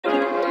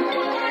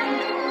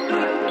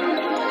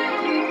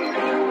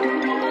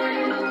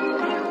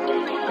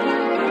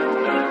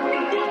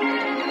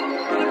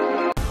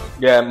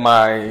Yeah,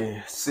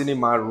 my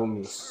cinema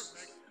room is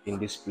in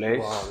this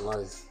place. Wow,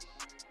 nice.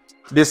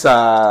 These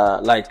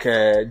are like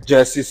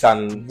jerseys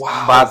and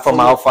bag for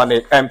my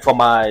orphanage and for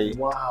my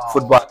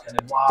football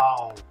academy.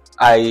 Wow.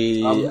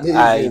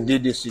 I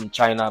did this in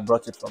China. I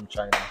brought it from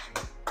China.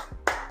 So.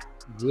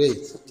 Great.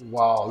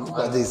 Wow, look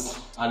at this.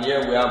 And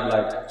here we have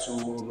like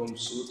 2-room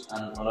suite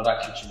and another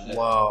kitchen there.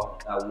 Wow.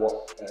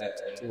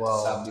 That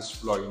serve this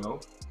floor, you know.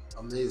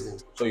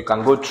 Amazing. So you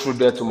can go through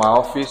there to my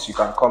office. You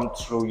can come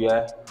through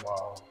here.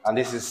 Wow. And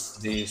this is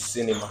the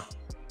cinema.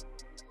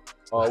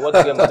 What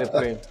game are they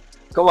playing?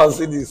 Come and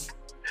see this.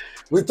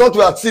 We thought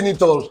we had seen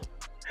it all.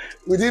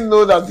 We didn't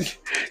know that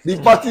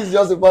the party is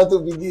just about to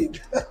begin.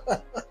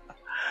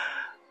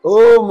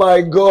 Oh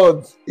my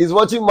God. He's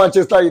watching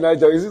Manchester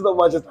United. Is this not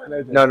Manchester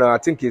United? No, I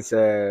think it's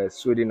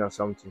Sweden or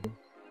something.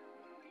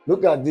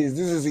 Look at this.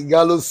 This is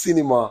Ighalo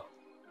cinema.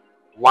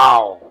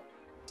 Wow.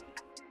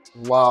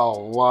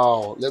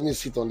 Wow. Let me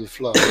sit on the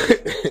floor.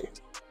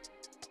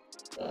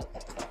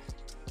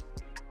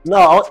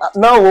 Now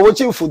we're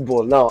watching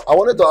football. Now, I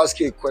wanted to ask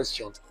you a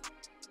question.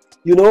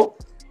 You know,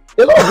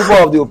 a lot of people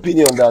have the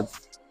opinion that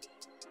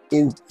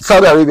in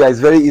Saudi Arabia it's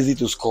very easy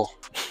to score.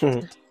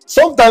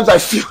 Sometimes I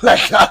feel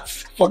like that,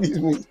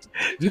 forgive me,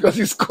 because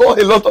you score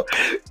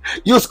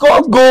you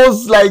score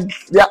goals like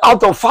they're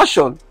out of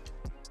fashion.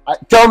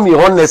 Tell me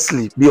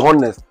honestly, be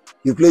honest,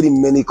 you played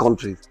in many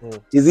countries.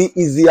 Is it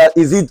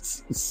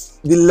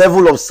the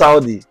level of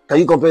Saudi? Can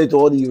you compare it to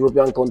all the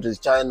European countries,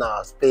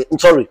 China, Spain,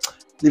 sorry,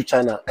 leave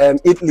China,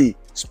 Italy,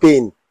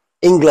 Spain,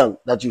 England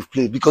that you've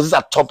played? Because these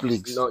are top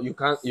leagues. No, you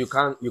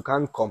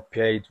can't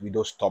compare it with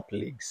those top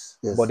leagues.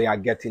 Yes. But they are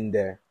getting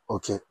there.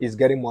 Okay. It's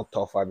getting more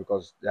tougher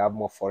because they have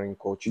more foreign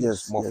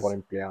coaches, more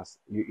foreign players.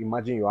 You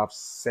imagine you have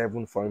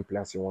 7 foreign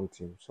players in one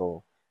team.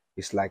 So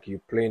it's like you're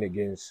playing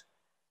against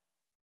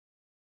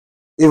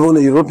even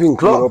the European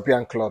club.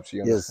 European clubs,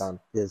 you understand?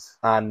 Yes.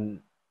 And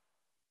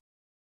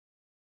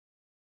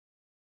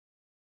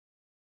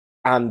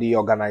the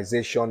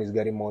organization is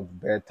getting much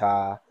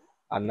better.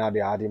 And now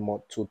they're adding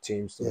more 2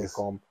 teams to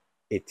become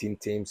 18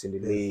 teams in the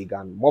league,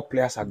 and more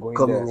players are going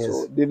there.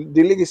 So the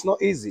league is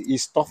not easy.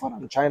 It's tougher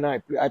than China.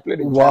 I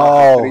played in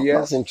China for 3 years.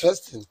 That's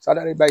interesting.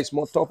 Saudi Arabia is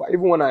more tougher.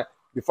 Even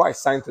before I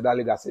signed to that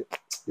league, I said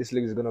this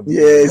league is gonna be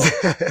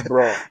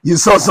bro. You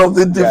saw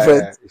something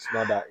different. Yeah, it's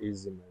not that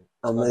easy, man.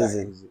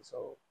 Amazing. Easy,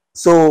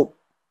 so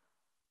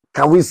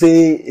can we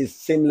say it's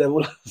same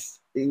level as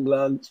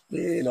England,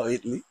 Spain, or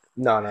Italy?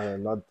 No,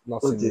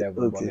 not same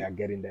level, but they are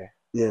getting there.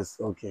 Yes,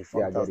 okay,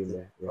 fantastic. They are getting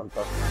there. Yeah.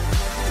 Fantastic.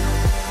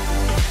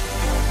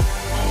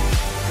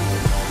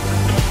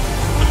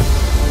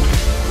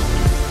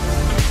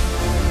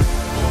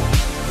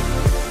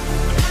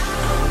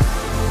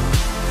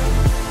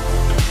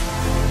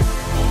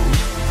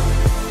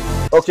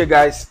 Okay,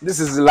 guys, this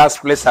is the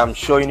last place I'm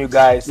showing you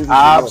guys.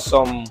 I have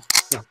some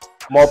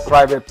more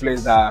private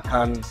place that I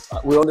can.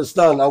 We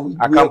understand.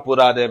 I can't put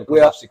out there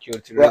because of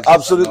security reasons. We're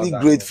absolutely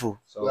grateful.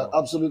 We're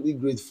absolutely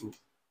grateful.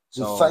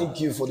 So thank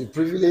you for the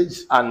privilege.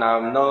 And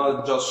I'm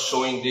not just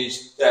showing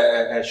this,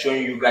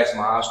 showing you guys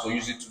my house to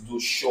use it to do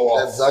show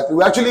off. Exactly.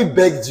 We actually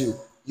begged you.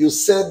 You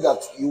said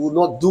that you would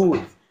not do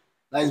it.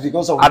 That is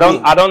because of I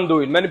don't do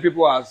it. Many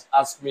people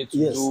ask me to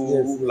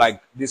do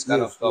like this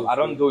kind of stuff. I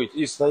don't do it.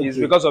 It's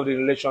because of the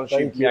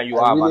relationship me and you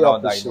have and all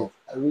that. You know.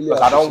 Because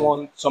I don't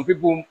want some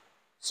people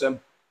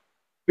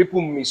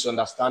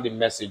misunderstand the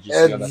messages.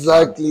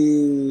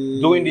 Exactly.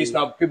 Doing this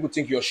now, people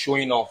think you're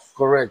showing off.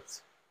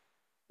 Correct.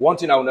 One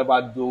thing I will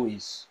never do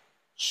is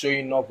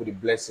showing off with the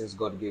blessings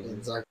God gave me.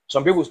 Exactly.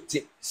 Some people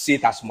see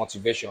it as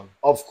motivation.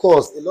 Of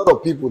course, a lot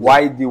of people.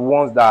 Why the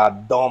ones that are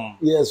dumb?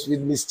 Yes, with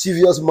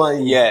mischievous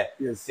minds. Yeah,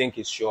 think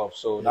it's show off.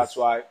 So that's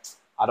why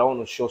I don't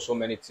want to show so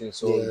many things.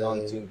 So you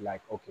don't think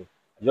like, okay,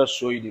 I just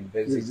show you the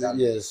basics.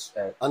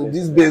 And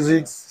these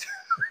basics,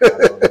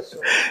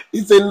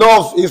 it's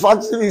enough.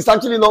 It's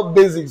actually not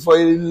basics for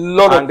a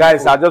lot of people.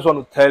 Guys, I just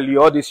want to tell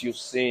you, all this you're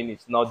saying,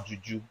 it's not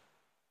juju.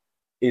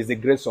 It's the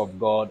grace of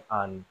God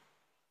and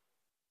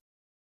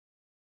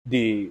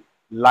the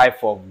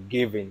life of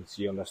giving,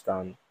 you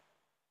understand?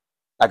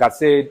 Like I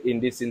said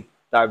in this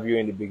interview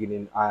in the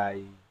beginning,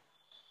 I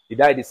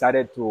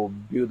decided to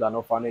build an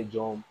orphanage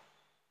home.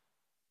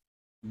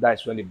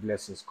 That's when the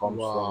blessings come from.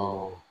 You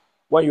know?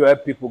 When you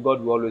help people,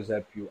 God will always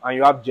help you. And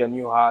you have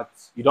genuine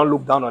hearts. You don't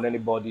look down on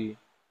anybody.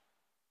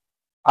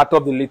 Out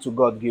of the little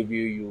God gave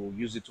you, you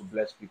use it to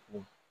bless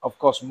people. Of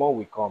course, more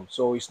will come.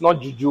 So it's not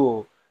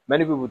juju.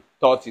 Many people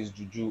thought it's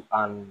juju,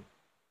 and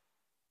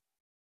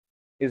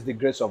it's the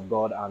grace of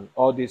God, and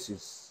all this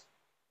is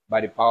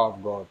by the power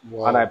of God.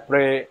 And I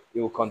pray it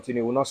will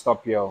continue. We'll not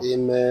stop here.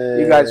 Amen.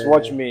 You guys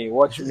watch me.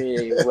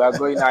 We are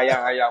going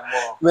higher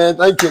more. Man,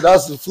 thank you.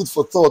 That's the food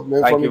for thought,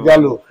 man, from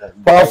Ighalo.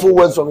 Powerful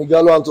words from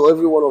Ighalo, and to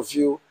every one of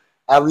you.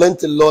 I've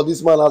learned a lot.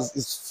 This man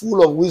is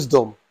full of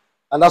wisdom,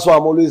 and that's why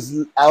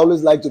I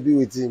always like to be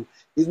with him.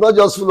 He's not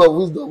just full of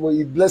wisdom, but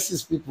he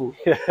blesses people.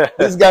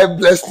 This guy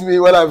blessed me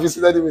when I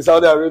visited him in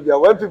Saudi Arabia.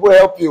 When people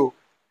help you,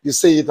 you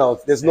say it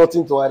out. There's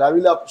nothing to hide. I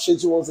really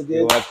appreciate you once again.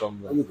 You're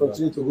welcome. And you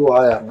continue to go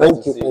higher.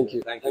 Thank you.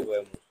 Thank you very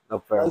much. No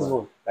Nice problem.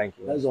 one. Thank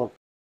you. Nice one.